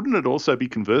 Ross, wouldn't it also be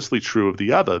conversely true of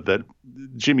the other, that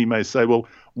Jimmy may say, well,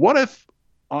 what if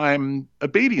I'm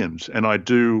obedient and I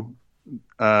do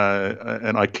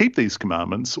and I keep these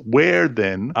commandments? Where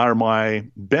then are my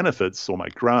benefits or my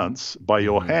grants by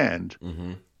your hand?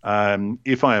 Mm-hmm.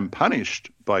 If I am punished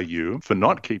by you for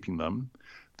not keeping them,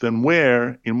 then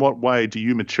in what way do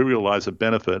you materialize a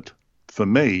benefit for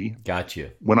me?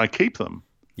 Gotcha. When I keep them?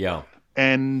 Yeah.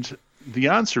 And the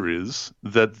answer is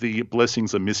that the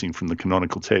blessings are missing from the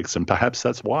canonical text, and perhaps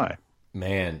that's why.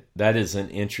 Man, that is an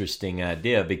interesting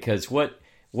idea, because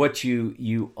what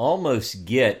you almost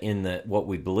get in what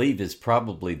we believe is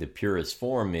probably the purest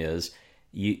form is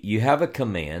you have a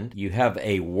command, you have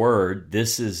a word,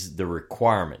 this is the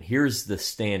requirement, here's the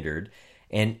standard,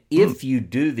 and if you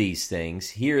do these things,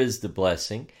 here is the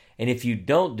blessing, and if you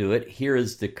don't do it, here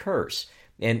is the curse.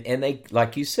 And they,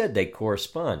 like you said, they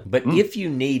correspond. But if you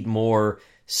need more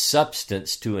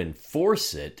substance to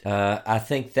enforce it, I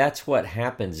think that's what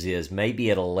happens is maybe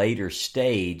at a later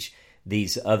stage,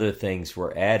 these other things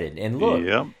were added. And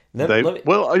look,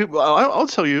 I'll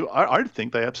tell you, I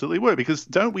think they absolutely were, because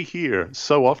don't we hear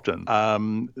so often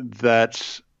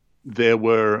that there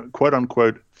were quote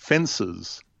unquote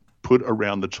fences put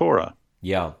around the Torah?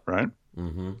 Yeah, right.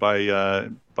 Mm-hmm.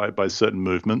 By certain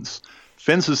movements.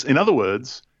 Fences, in other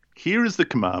words, here is the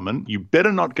commandment. You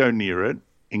better not go near it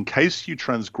in case you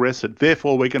transgress it.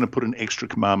 Therefore, we're going to put an extra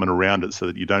commandment around it so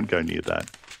that you don't go near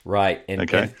that. Right.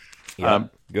 Okay. Go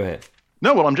ahead.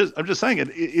 No, well, I'm just saying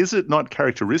it. Is it not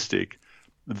characteristic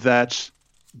that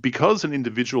because an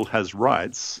individual has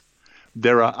rights,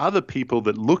 there are other people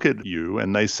that look at you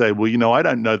and they say, well, I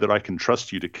don't know that I can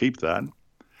trust you to keep that.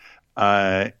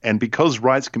 And because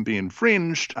rights can be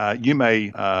infringed, you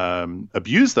may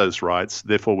abuse those rights.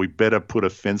 Therefore, we better put a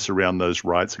fence around those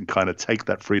rights and kind of take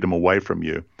that freedom away from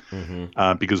you,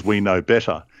 because we know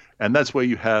better. And that's where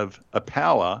you have a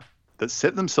power that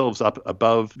set themselves up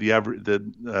above the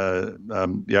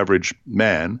average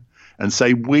man and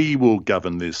say, we will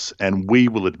govern this and we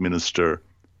will administer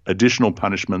additional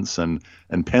punishments and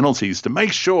penalties to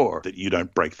make sure that you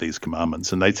don't break these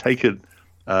commandments. And they take it.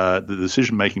 The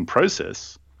decision-making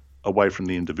process away from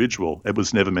the individual. It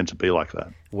was never meant to be like that.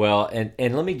 Well,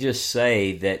 and let me just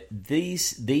say that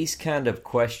these kind of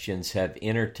questions have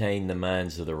entertained the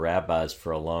minds of the rabbis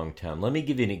for a long time. Let me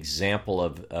give you an example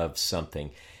of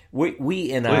something.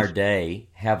 We in our day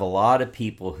have a lot of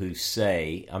people who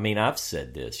say, I've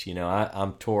said this,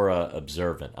 I'm Torah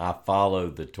observant. I follow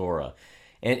the Torah.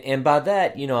 And by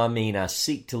that, I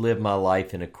seek to live my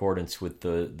life in accordance with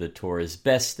the Torah as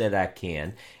best that I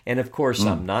can. And of course,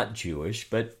 I'm not Jewish,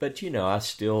 but I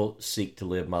still seek to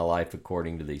live my life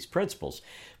according to these principles.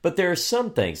 But there are some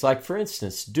things, like for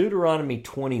instance, Deuteronomy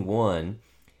 21,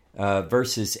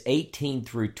 verses 18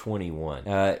 through 21.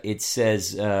 It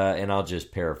says, and I'll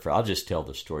just paraphrase, I'll just tell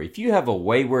the story. If you have a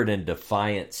wayward and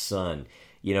defiant son,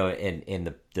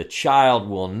 and the child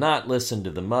will not listen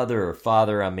to the mother or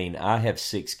father. I mean, I have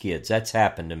 6 kids. That's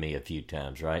happened to me a few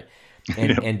times, right?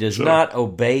 And does not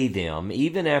obey them,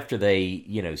 even after they,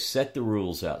 set the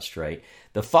rules out straight.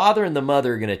 The father and the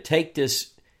mother are going to take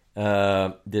this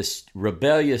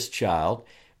rebellious child,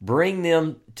 bring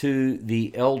them to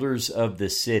the elders of the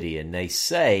city, and they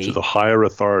say... To the higher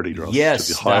authority, Ross. Yes.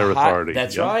 To the higher authority.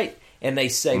 That's right. And they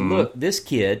say, look, this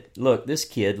kid,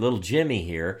 little Jimmy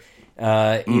here,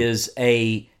 is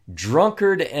a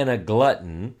drunkard and a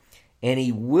glutton, and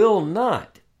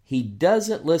he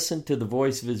doesn't listen to the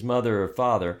voice of his mother or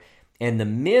father, and the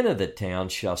men of the town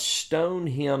shall stone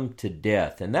him to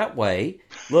death. And that way,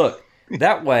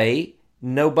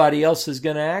 nobody else is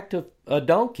going to act a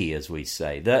donkey, as we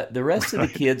say. The rest of the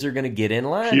kids are going to get in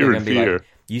line. They're going to be like,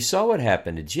 you saw what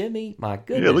happened to Jimmy? My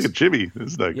goodness. Yeah, look at Jimmy.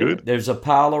 Isn't that good? There's a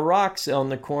pile of rocks on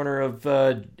the corner of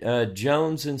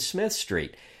Jones and Smith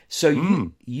Street.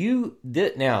 So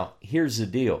now here's the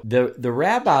deal. The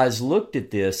rabbis looked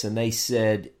at this and they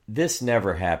said, this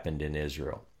never happened in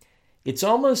Israel. It's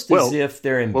almost as if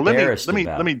they're embarrassed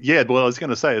about it. Yeah, well, I was going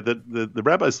to say that the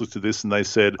rabbis looked at this and they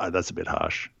said, that's a bit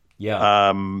harsh.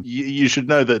 Yeah. You should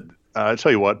know that, I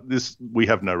tell you what, we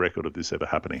have no record of this ever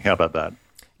happening. How about that?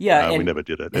 Yeah, we never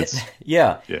did it.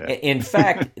 Yeah. In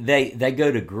fact, they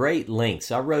go to great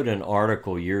lengths. I wrote an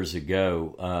article years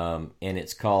ago, and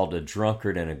it's called "A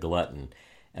Drunkard and a Glutton."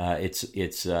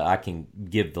 It's I can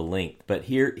give the link, but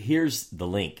here's the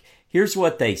link. Here's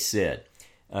what they said.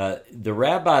 The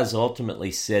rabbis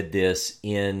ultimately said this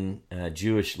in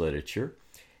Jewish literature.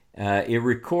 It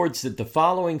records that the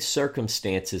following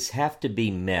circumstances have to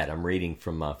be met. I'm reading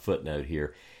from my footnote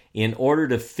here in order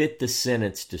to fit the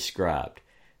sentence described.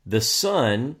 The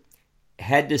son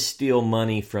had to steal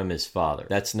money from his father.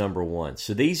 That's number one.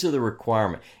 So these are the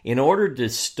requirements. In order to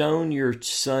stone your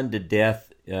son to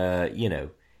death,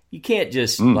 you can't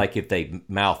just, like if they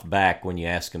mouth back when you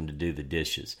ask them to do the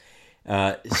dishes.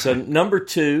 So number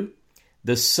 2,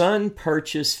 the son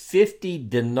purchased 50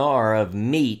 dinar of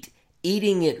meat,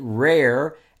 eating it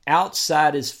rare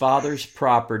outside his father's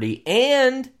property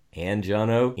and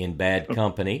Jono, in bad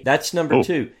company. That's number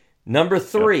 2. Number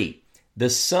 3, the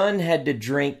son had to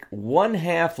drink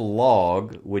 1/2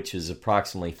 log, which is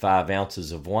approximately 5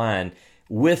 ounces of wine,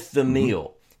 with the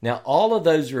meal. Now, all of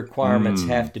those requirements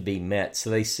have to be met. So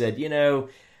they said,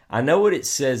 I know what it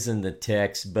says in the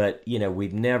text, but,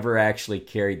 we've never actually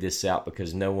carried this out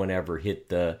because no one ever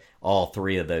hit all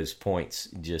 3 of those points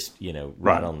just,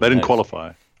 right on the They didn't nose.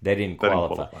 qualify. They didn't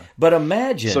qualify. But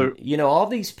imagine, all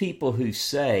these people who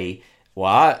say,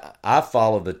 well, I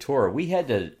follow the Torah. We had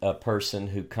a person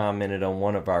who commented on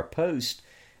one of our posts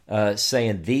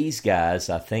saying these guys,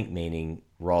 I think meaning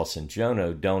Ross and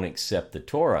Jono, don't accept the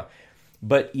Torah.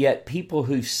 But yet people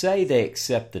who say they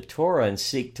accept the Torah and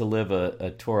seek to live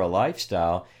a Torah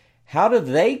lifestyle, how do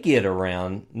they get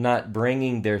around not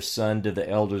bringing their son to the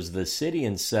elders of the city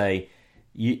and say,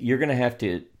 you're going to have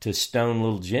to stone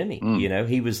little Jimmy?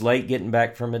 He was late getting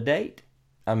back from a date.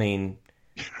 I mean...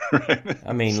 Right.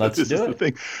 Let's do it. The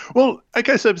thing. Well,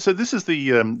 okay, so this is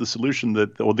the solution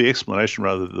or the explanation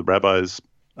rather that the rabbis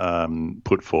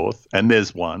put forth, and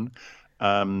there's one.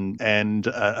 And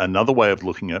another way of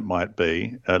looking at it might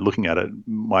be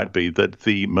that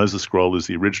the Moses Scroll is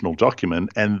the original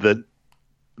document, and that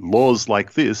laws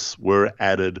like this were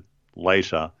added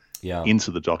later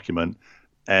into the document,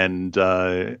 and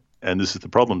this is the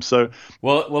problem. So,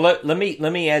 let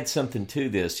me add something to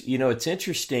this. It's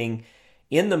interesting.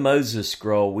 In the Moses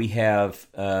Scroll, we have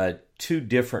 2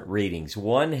 different readings.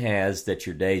 One has that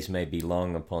your days may be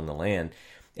long upon the land.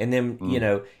 And then,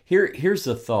 here's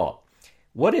the thought.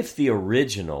 What if the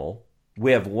original,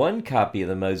 we have one copy of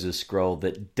the Moses Scroll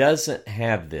that doesn't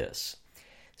have this?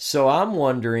 So I'm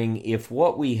wondering if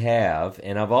what we have,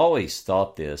 and I've always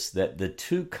thought this, that the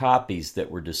 2 copies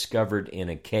that were discovered in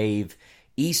a cave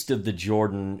east of the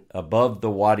Jordan above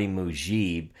the Wadi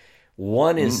Mujib,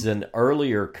 one is an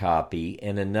earlier copy,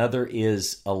 and another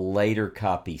is a later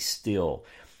copy still.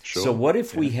 Sure. So what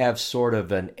if we have sort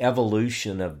of an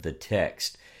evolution of the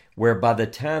text, where by the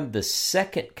time the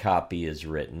second copy is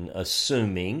written,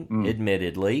 assuming,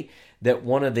 admittedly, that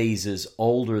one of these is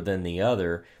older than the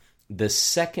other, the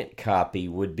second copy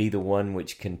would be the one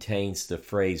which contains the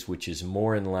phrase which is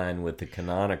more in line with the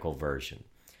canonical version.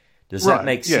 Does that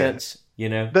make sense?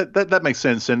 That makes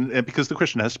sense, and because the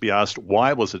question has to be asked,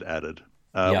 why was it added?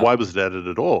 Why was it added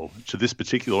at all to this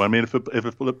particular? I mean, if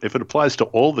it applies to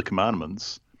all the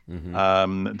commandments,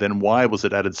 then why was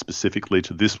it added specifically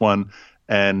to this one?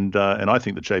 And I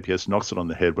think that JPS knocks it on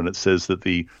the head when it says that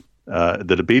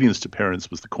that obedience to parents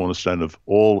was the cornerstone of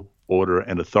all order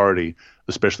and authority,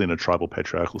 especially in a tribal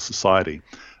patriarchal society.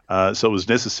 So it was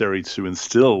necessary to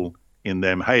instill in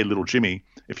them, hey, little Jimmy,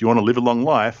 if you want to live a long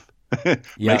life,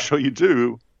 make sure you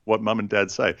do what mum and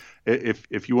dad say.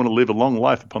 If you want to live a long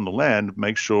life upon the land,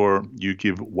 make sure you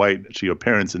give weight to your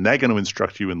parents, and they're going to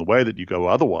instruct you in the way that you go.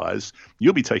 Otherwise,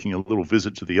 you'll be taking a little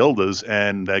visit to the elders,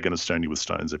 and they're going to stone you with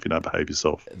stones if you don't behave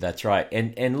yourself. That's right.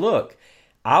 And look,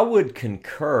 I would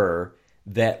concur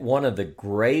that one of the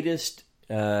greatest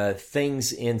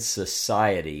things in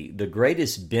society, the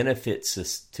greatest benefits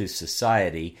to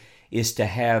society, is to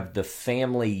have the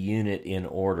family unit in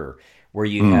order, where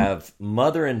you have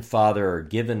mother and father are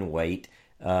given weight.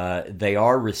 They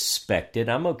are respected.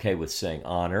 I'm okay with saying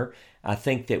honor. I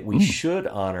think that we should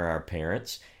honor our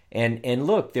parents. And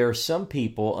look, there are some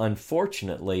people,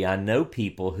 unfortunately, I know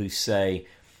people who say,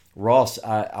 Ross,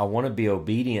 I want to be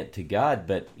obedient to God,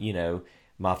 but,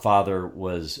 my father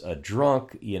was a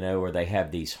drunk, or they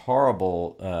have these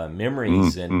horrible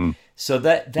memories. So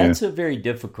that's a very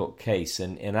difficult case.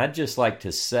 And I'd just like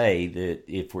to say that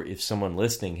if someone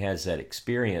listening has that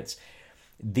experience,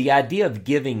 the idea of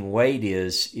giving weight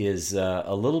is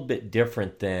a little bit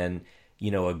different than,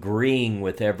 agreeing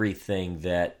with everything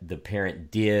that the parent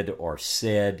did or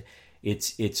said.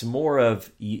 It's more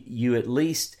of you at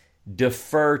least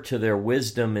defer to their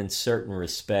wisdom in certain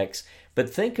respects. But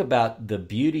think about the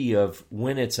beauty of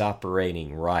when it's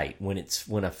operating right,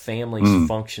 when a family's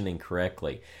functioning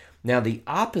correctly. Now, the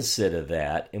opposite of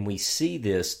that, and we see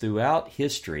this throughout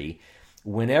history,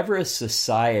 whenever a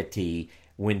society,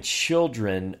 when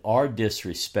children are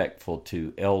disrespectful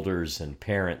to elders and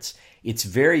parents, it's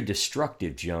very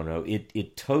destructive, Jono.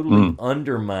 It totally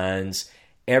undermines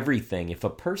everything. If a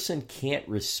person can't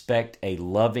respect a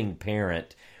loving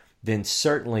parent, then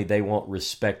certainly they won't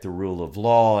respect the rule of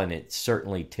law, and it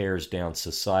certainly tears down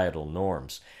societal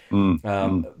norms.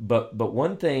 But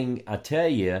one thing I tell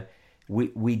you,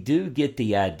 we do get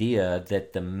the idea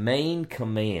that the main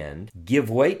command,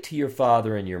 give weight to your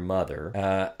father and your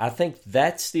mother, I think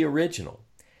that's the original.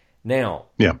 Now,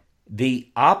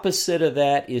 the opposite of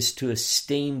that is to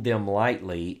esteem them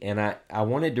lightly, and I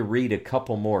wanted to read a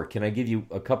couple more. Can I give you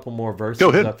a couple more verses? Go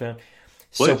ahead. I found?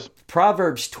 Please. So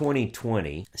Proverbs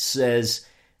 20:20 says,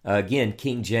 again,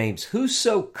 King James,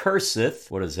 whoso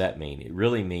curseth, what does that mean? It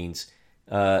really means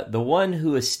the one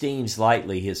who esteems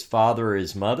lightly his father or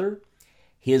his mother,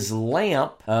 his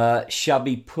lamp shall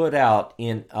be put out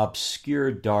in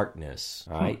obscure darkness.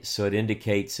 All right? So it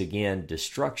indicates, again,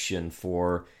 destruction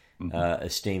for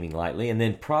esteeming lightly. And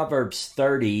then Proverbs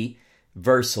 30,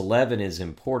 verse 11 is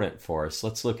important for us.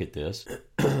 Let's look at this.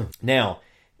 Now,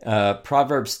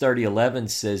 Proverbs 30:11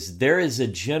 says, there is a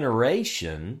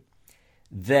generation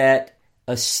that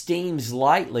esteems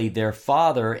lightly their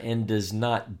father and does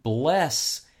not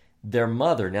bless their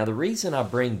mother. Now, the reason I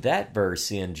bring that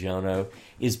verse in, Jono,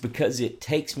 is because it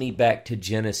takes me back to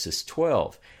Genesis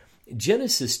 12.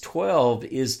 Genesis 12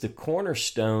 is the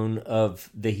cornerstone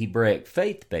of the Hebraic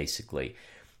faith, basically.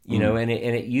 And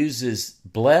it uses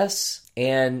bless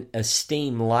and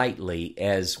esteem lightly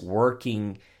as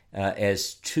working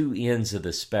as two ends of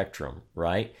the spectrum,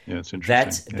 right? Yeah, it's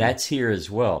interesting. That's here as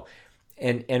well.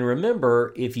 And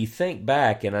remember, if you think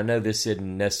back, and I know this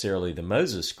isn't necessarily the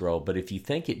Moses scroll, but if you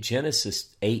think at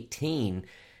Genesis 18,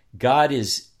 God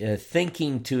is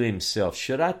thinking to himself,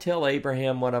 should I tell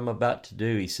Abraham what I'm about to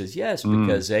do? He says, yes,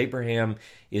 because Abraham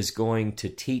is going to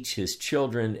teach his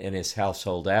children and his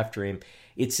household after him.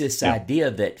 It's this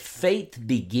idea that faith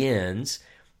begins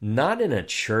not in a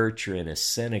church or in a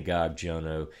synagogue,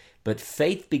 Jono, but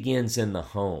faith begins in the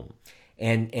home.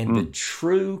 And the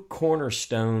true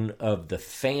cornerstone of the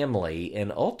family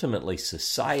and ultimately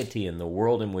society and the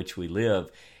world in which we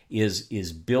live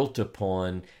is built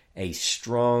upon a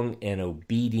strong and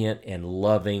obedient and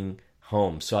loving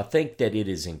home. So I think that it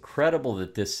is incredible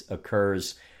that this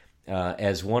occurs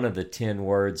as one of the 10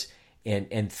 words.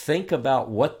 And think about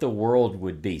what the world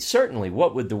would be. Certainly,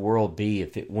 what would the world be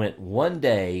if it went one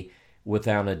day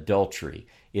without adultery,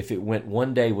 if it went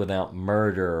one day without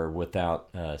murder or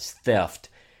without theft?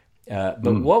 But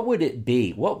what would it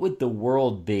be? What would the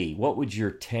world be? What would your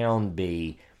town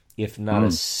be if not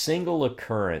a single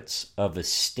occurrence of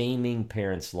esteeming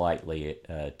parents lightly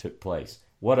took place?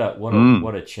 What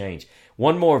a change.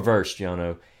 One more verse,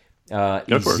 Jono.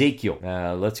 Ezekiel.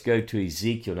 Let's go to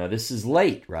Ezekiel. Now, this is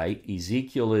late, right?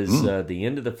 Ezekiel is the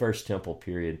end of the First Temple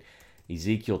period.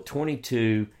 Ezekiel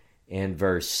 22 and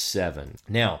verse 7.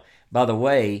 Now, by the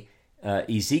way,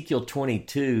 Ezekiel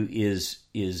 22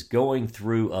 is going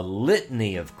through a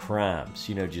litany of crimes.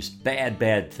 Just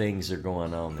bad things are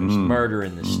going on. There's murder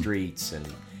in the streets. And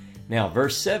now,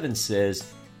 verse 7 says,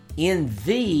 in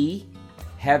thee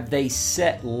have they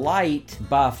set light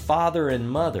by father and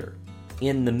mother.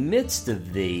 In the midst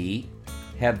of thee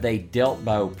have they dealt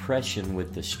by oppression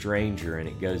with the stranger. And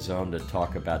it goes on to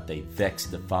talk about they vexed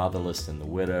the fatherless and the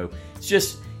widow.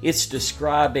 It's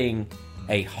describing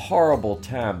a horrible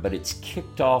time, but it's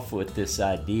kicked off with this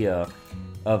idea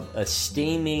of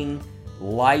esteeming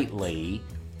lightly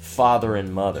father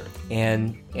and mother.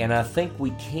 And I think we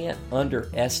can't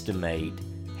underestimate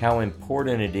how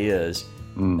important it is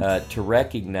to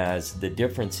recognize the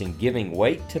difference in giving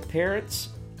weight to parents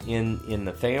in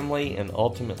the family and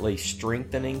ultimately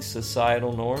strengthening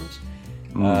societal norms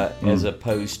as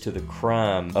opposed to the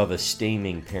crime of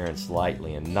esteeming parents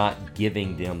lightly and not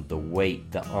giving them the weight,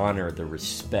 the honor, the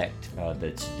respect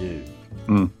that's due.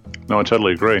 No, I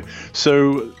totally agree.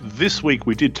 So this week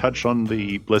we did touch on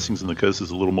the blessings and the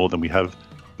curses a little more than we have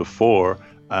before.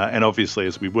 And obviously,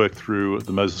 as we work through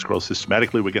the Moses Scroll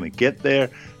systematically, we're going to get there,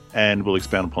 and we'll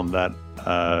expound upon that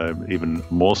even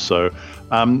more so.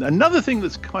 Another thing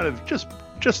that's kind of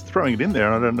just throwing it in there,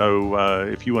 and I don't know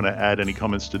if you want to add any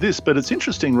comments to this, but it's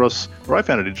interesting, Ross, or I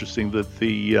found it interesting that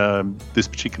this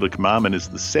particular commandment is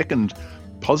the second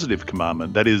positive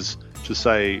commandment. That is to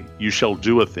say, you shall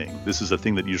do a thing. This is a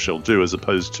thing that you shall do, as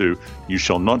opposed to you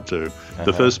shall not do.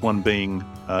 The first one being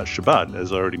Shabbat.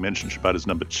 As I already mentioned, Shabbat is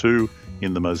number 2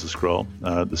 in the Moses Scroll,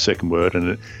 the second word,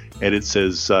 and it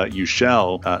says you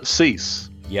shall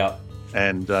cease. Yep.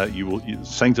 And you will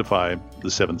sanctify the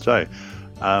seventh day.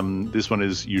 This one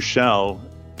is you shall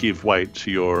give weight to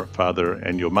your father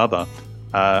and your mother.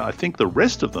 I think the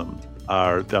rest of them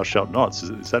are thou shalt not.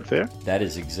 Is that fair? That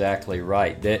is exactly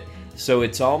right. So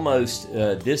it's almost,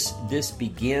 this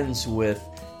begins with,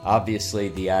 obviously,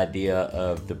 the idea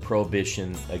of the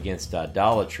prohibition against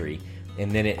idolatry,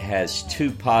 and then it has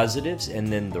 2 positives, and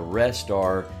then the rest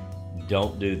are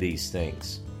don't do these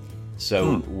things.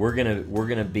 So we're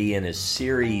gonna be in a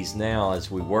series now as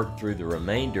we work through the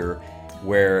remainder,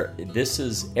 where this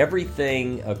is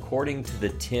everything according to the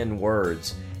 10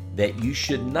 words that you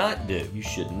should not do. You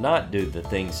should not do the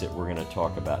things that we're going to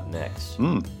talk about next.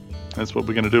 That's what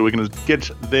we're going to do. We're going to get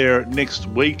there next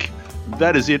week.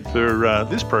 That is it for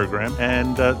this program,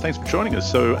 and thanks for joining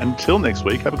us. So until next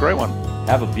week, have a great one.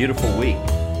 Have a beautiful week.